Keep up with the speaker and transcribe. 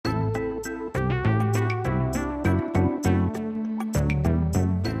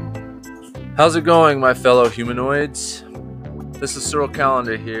How's it going, my fellow humanoids? This is Cyril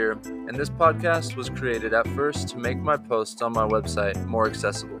Calendar here, and this podcast was created at first to make my posts on my website more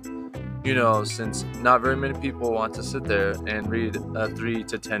accessible. Since not very many people want to sit there and read a 3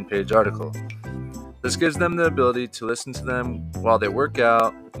 to 10 page article. This gives them the ability to listen to them while they work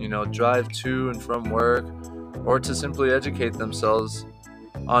out, drive to and from work, or to simply educate themselves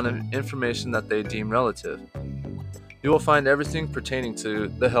on information that they deem relative. You will find everything pertaining to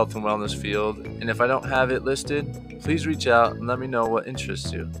the health and wellness field, and if I don't have it listed, please reach out and let me know what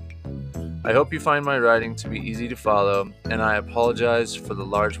interests you. I hope you find my writing to be easy to follow, and I apologize for the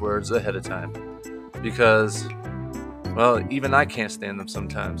large words ahead of time, because, even I can't stand them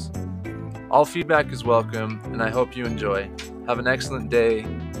sometimes. All feedback is welcome, and I hope you enjoy. Have an excellent day,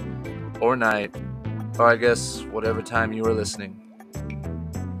 or night, or I guess whatever time you are listening.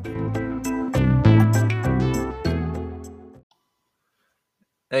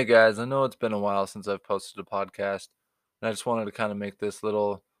 Hey guys, I know it's been a while since I've posted a podcast, and I just wanted to kind of make this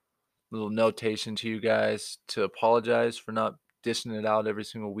little notation to you guys to apologize for not dishing it out every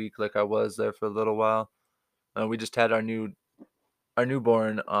single week like I was there for a little while. We just had our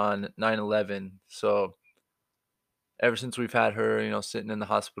newborn on 9/11, so ever since we've had her, sitting in the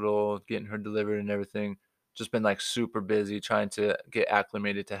hospital, getting her delivered and everything, just been like super busy trying to get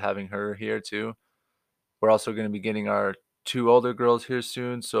acclimated to having her here too. We're also going to be getting our two older girls here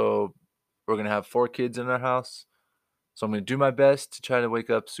soon, so we're going to have 4 kids in our house. So I'm going to do my best to try to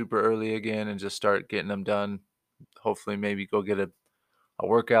wake up super early again and just start getting them done. Hopefully maybe go get a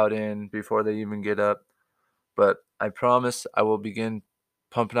workout in before they even get up. But I promise I will begin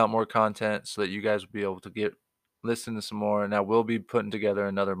pumping out more content so that you guys will be able to listen to some more. And I will be putting together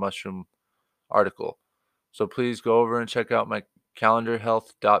another mushroom article. So please go over and check out my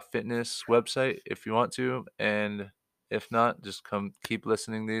calendarhealth.fitness website if you want to. And if not, just come keep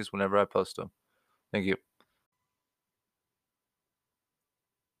listening to these whenever I post them. Thank you.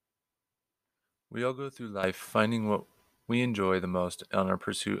 We all go through life finding what we enjoy the most on our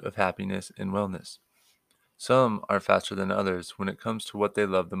pursuit of happiness and wellness. Some are faster than others when it comes to what they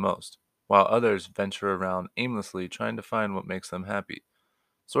love the most, while others venture around aimlessly trying to find what makes them happy,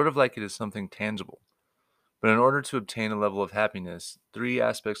 sort of like it is something tangible. But in order to obtain a level of happiness, 3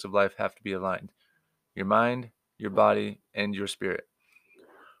 aspects of life have to be aligned: your mind, your body, and your spirit.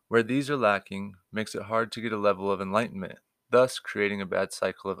 Where these are lacking makes it hard to get a level of enlightenment, thus creating a bad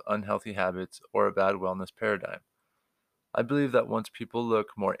cycle of unhealthy habits or a bad wellness paradigm. I believe that once people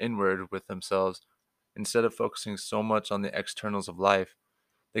look more inward with themselves, instead of focusing so much on the externals of life,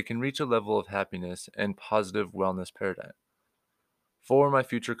 they can reach a level of happiness and positive wellness paradigm. For my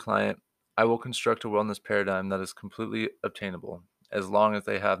future client, I will construct a wellness paradigm that is completely obtainable, as long as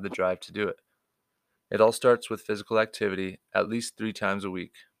they have the drive to do it. It all starts with physical activity at least 3 times a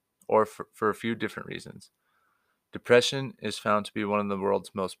week, or for a few different reasons. Depression is found to be one of the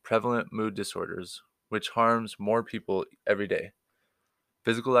world's most prevalent mood disorders, which harms more people every day.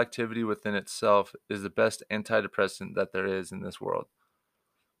 Physical activity within itself is the best antidepressant that there is in this world.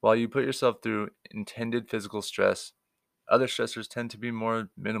 While you put yourself through intended physical stress, other stressors tend to be more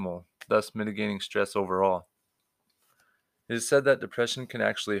minimal, thus mitigating stress overall. It is said that depression can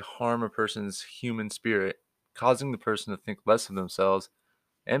actually harm a person's human spirit, causing the person to think less of themselves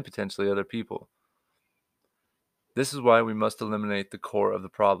and potentially other people. This is why we must eliminate the core of the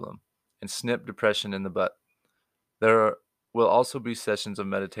problem and snip depression in the butt. Will also be sessions of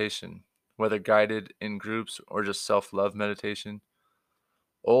meditation, whether guided in groups or just self-love meditation.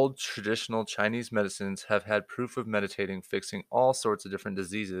 Old traditional Chinese medicines have had proof of meditating fixing all sorts of different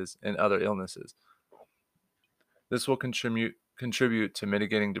diseases and other illnesses. This will contribute to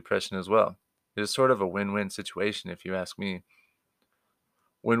mitigating depression as well. It is sort of a win-win situation if you ask me.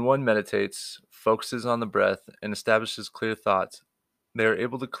 When one meditates, focuses on the breath, and establishes clear thoughts, they are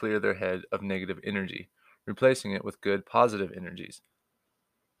able to clear their head of negative energy, replacing it with good, positive energies.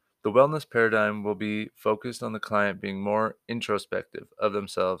 The wellness paradigm will be focused on the client being more introspective of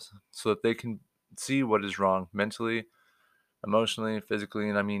themselves so that they can see what is wrong mentally, emotionally, physically,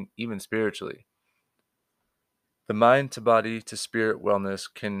 and even spiritually. The mind to body to spirit wellness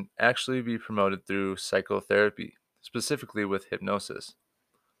can actually be promoted through psychotherapy, specifically with hypnosis.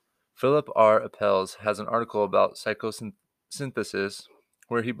 Philip R. Appels has an article about psychosynthesis,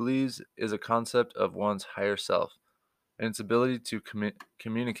 where he believes is a concept of one's higher self and its ability to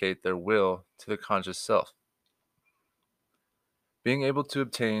communicate their will to the conscious self. Being able to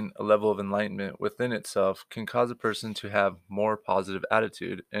obtain a level of enlightenment within itself can cause a person to have more positive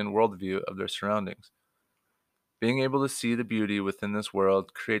attitude and worldview of their surroundings. Being able to see the beauty within this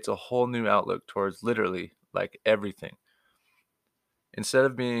world creates a whole new outlook towards literally like everything. Instead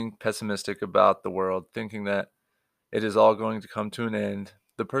of being pessimistic about the world, thinking that it is all going to come to an end,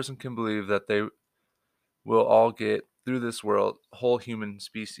 the person can believe that they will all get through this world, whole human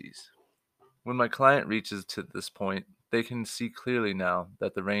species. When my client reaches to this point, they can see clearly now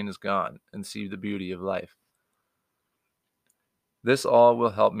that the rain is gone and see the beauty of life. This all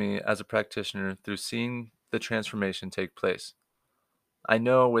will help me as a practitioner through seeing the transformation take place. I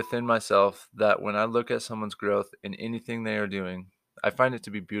know within myself that when I look at someone's growth in anything they are doing, I find it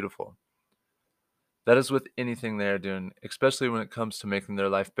to be beautiful. That is with anything they are doing, especially when it comes to making their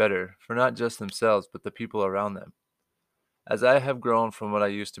life better for not just themselves, but the people around them. As I have grown from what I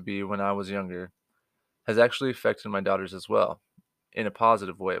used to be when I was younger, has actually affected my daughters as well, in a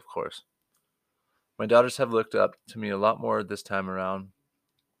positive way, of course. My daughters have looked up to me a lot more this time around,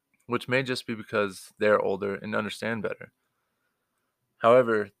 which may just be because they're older and understand better.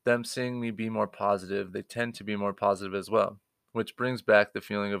 However, them seeing me be more positive, they tend to be more positive as well, which brings back the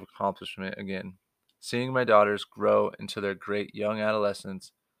feeling of accomplishment again. Seeing my daughters grow into their great young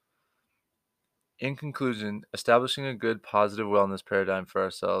adolescents. In conclusion, establishing a good positive wellness paradigm for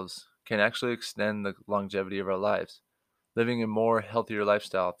ourselves can actually extend the longevity of our lives. Living a more healthier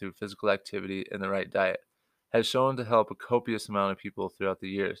lifestyle through physical activity and the right diet has shown to help a copious amount of people throughout the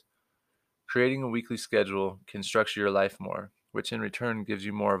years. Creating a weekly schedule can structure your life more, which in return gives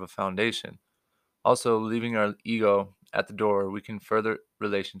you more of a foundation. Also, leaving our ego at the door, we can further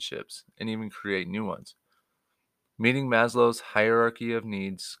relationships and even create new ones. Meeting Maslow's hierarchy of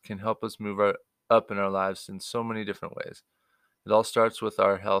needs can help us up in our lives in so many different ways. It all starts with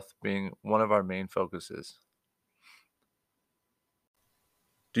our health being one of our main focuses.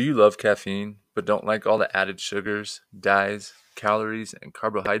 Do you love caffeine, but don't like all the added sugars, dyes, calories, and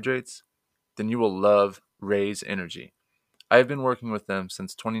carbohydrates? Then you will love Raise Energy. I have been working with them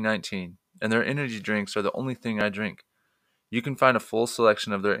since 2019, and their energy drinks are the only thing I drink. You can find a full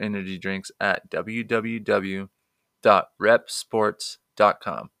selection of their energy drinks at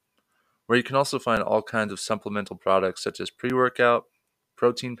www.repsports.com, where you can also find all kinds of supplemental products such as pre workout,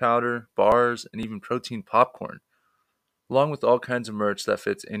 protein powder, bars, and even protein popcorn, along with all kinds of merch that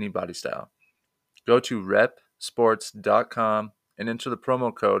fits any body style. Go to repsports.com and enter the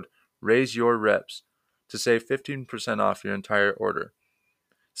promo code RAISEYOURREPS to save 15% off your entire order.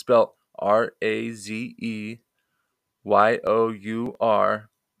 Spelled RAZEYOURREPPS.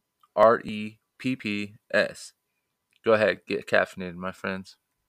 Go ahead, get caffeinated, my friends.